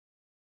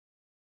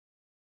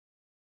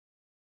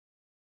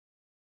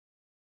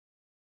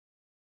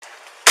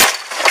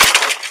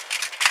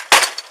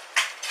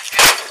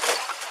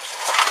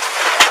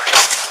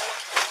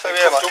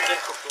here, mate.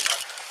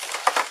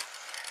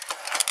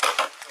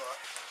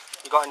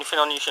 You got anything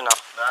on you, now?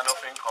 No,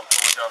 nothing. I'm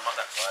pulling down my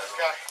next side.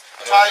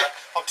 Okay.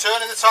 I'm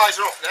turning the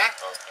taser off now.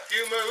 Okay.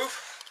 You move.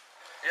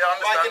 Yeah, I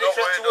understand. Make any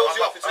threat towards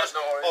the officers.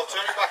 I'll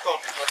turn it back on.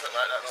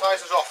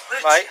 Taser's off.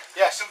 Mate?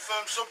 Yes.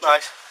 Confirmed subject.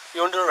 Mate,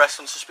 you're under arrest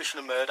on suspicion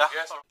of murder.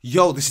 Yes.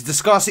 Yo, this is the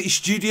Scarcity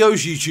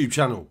Studios YouTube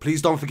channel.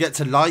 Please don't forget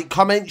to like,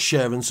 comment,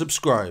 share and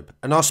subscribe.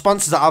 And our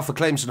sponsors are Alpha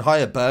Claims and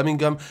Hire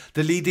Birmingham,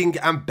 the leading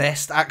and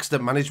best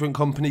accident management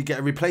company. Get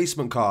a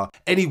replacement car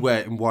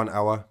anywhere in 1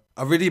 hour.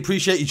 I really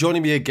appreciate you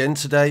joining me again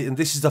today, and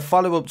this is the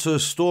follow-up to a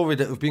story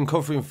that we've been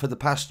covering for the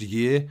past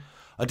year.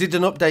 I did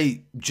an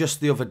update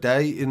just the other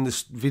day in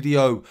this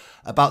video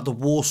about the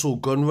Warsaw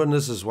gun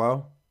runners as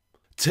well.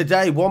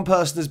 Today, one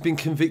person has been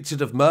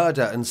convicted of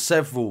murder and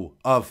several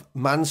of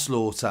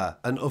manslaughter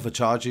and other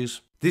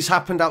charges. This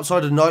happened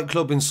outside a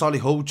nightclub in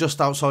Solihull,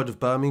 just outside of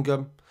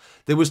Birmingham.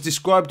 They was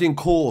described in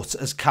court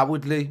as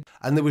cowardly,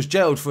 and they was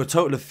jailed for a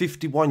total of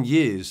 51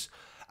 years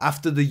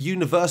after the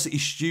university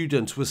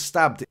student was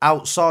stabbed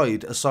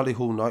outside a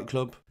Solihull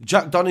nightclub.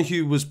 Jack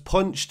Donoghue was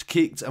punched,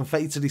 kicked and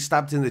fatally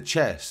stabbed in the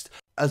chest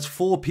as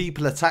 4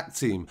 people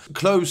attacked him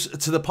close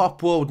to the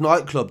Popworld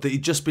nightclub that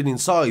he'd just been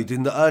inside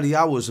in the early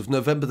hours of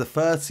November the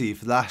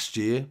 30th last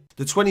year.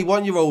 The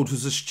 21-year-old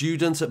was a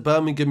student at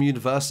Birmingham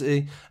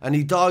University, and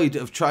he died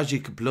of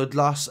tragic blood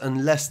loss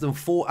and less than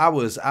 4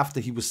 hours after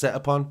he was set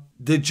upon.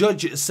 The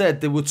judge said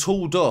they were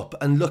tooled up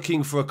and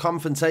looking for a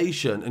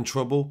confrontation and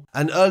trouble,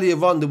 and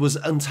earlier on there was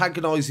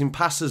antagonising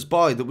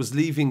passers-by that was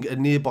leaving a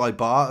nearby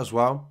bar as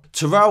well.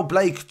 Tyrall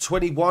Blake,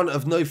 21,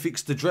 of no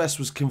fixed address,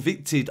 was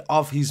convicted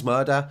of his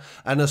murder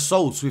and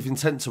assault with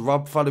intent to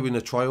rob following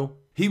a trial.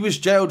 He was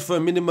jailed for a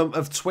minimum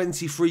of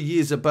 23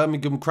 years at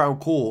Birmingham Crown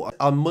Court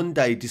on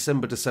Monday,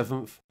 December the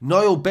 7th.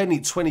 Nile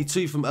Bennett,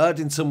 22, from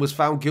Erdington, was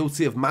found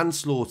guilty of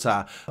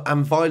manslaughter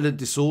and violent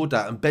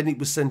disorder, and Bennett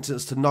was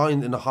sentenced to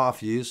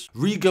 9.5 years.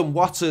 Regan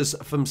Waters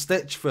from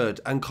Stetchford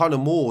and Connor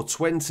Moore,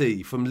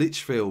 20, from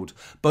Lichfield,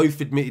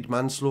 both admitted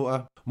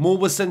manslaughter. Moore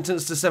was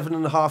sentenced to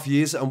 7.5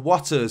 years, and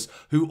Waters,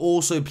 who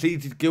also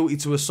pleaded guilty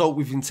to assault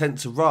with intent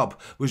to rob,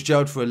 was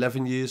jailed for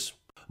 11 years.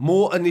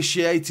 Moore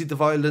initiated the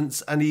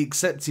violence, and he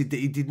accepted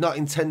that he did not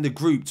intend the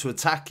group to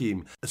attack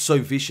him so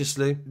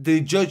viciously.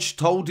 The judge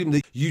told him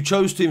that you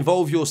chose to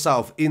involve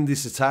yourself in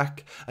this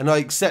attack, and I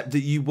accept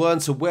that you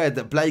weren't aware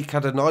that Blake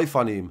had a knife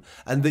on him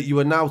and that you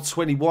are now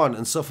 21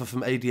 and suffer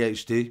from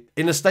ADHD.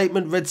 In a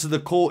statement read to the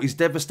court, his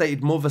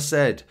devastated mother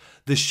said,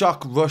 "The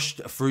shock rushed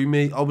through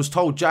me. I was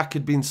told Jack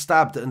had been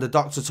stabbed and the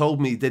doctor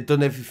told me they'd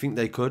done everything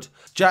they could.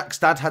 Jack's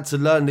dad had to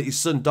learn that his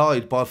son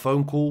died by a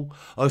phone call.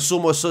 I saw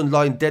my son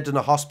lying dead in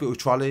a hospital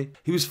trolley.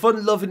 He was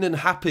fun loving and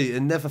happy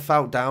and never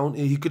felt down.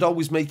 He could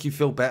always make you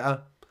feel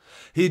better."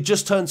 He had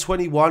just turned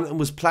 21 and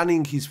was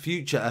planning his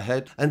future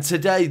ahead. And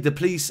today, the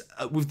police,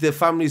 with their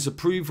family's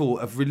approval,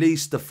 have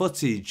released the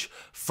footage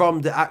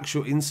from the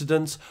actual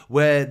incident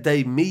where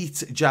they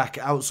meet Jack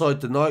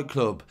outside the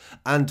nightclub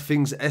and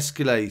things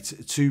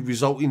escalate to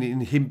resulting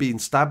in him being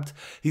stabbed.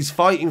 He's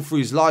fighting for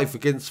his life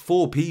against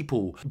 4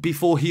 people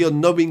before he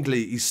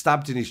unknowingly is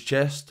stabbed in his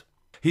chest.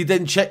 He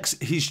then checks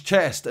his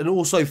chest and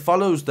also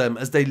follows them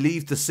as they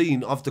leave the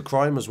scene of the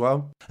crime as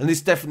well. And this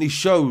definitely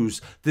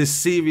shows the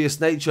serious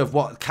nature of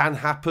what can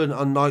happen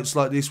on nights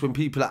like this when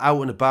people are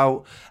out and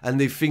about and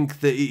they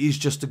think that it is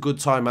just a good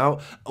time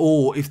out,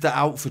 or if they're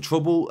out for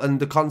trouble, and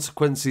the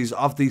consequences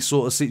of these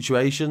sort of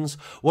situations.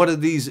 One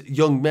of these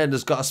young men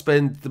has got to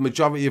spend the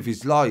majority of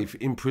his life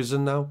in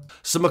prison now.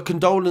 So my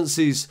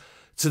condolences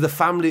to the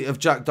family of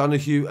Jack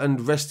Donoghue,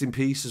 and rest in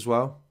peace as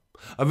well.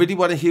 I really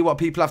want to hear what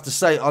people have to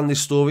say on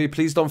this story.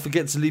 Please don't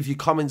forget to leave your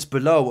comments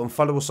below and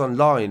follow us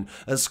online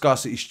at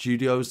Scarcity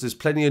Studios. There's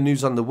plenty of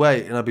news on the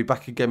way, and I'll be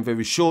back again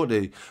very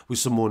shortly with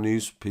some more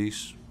news.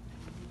 Peace.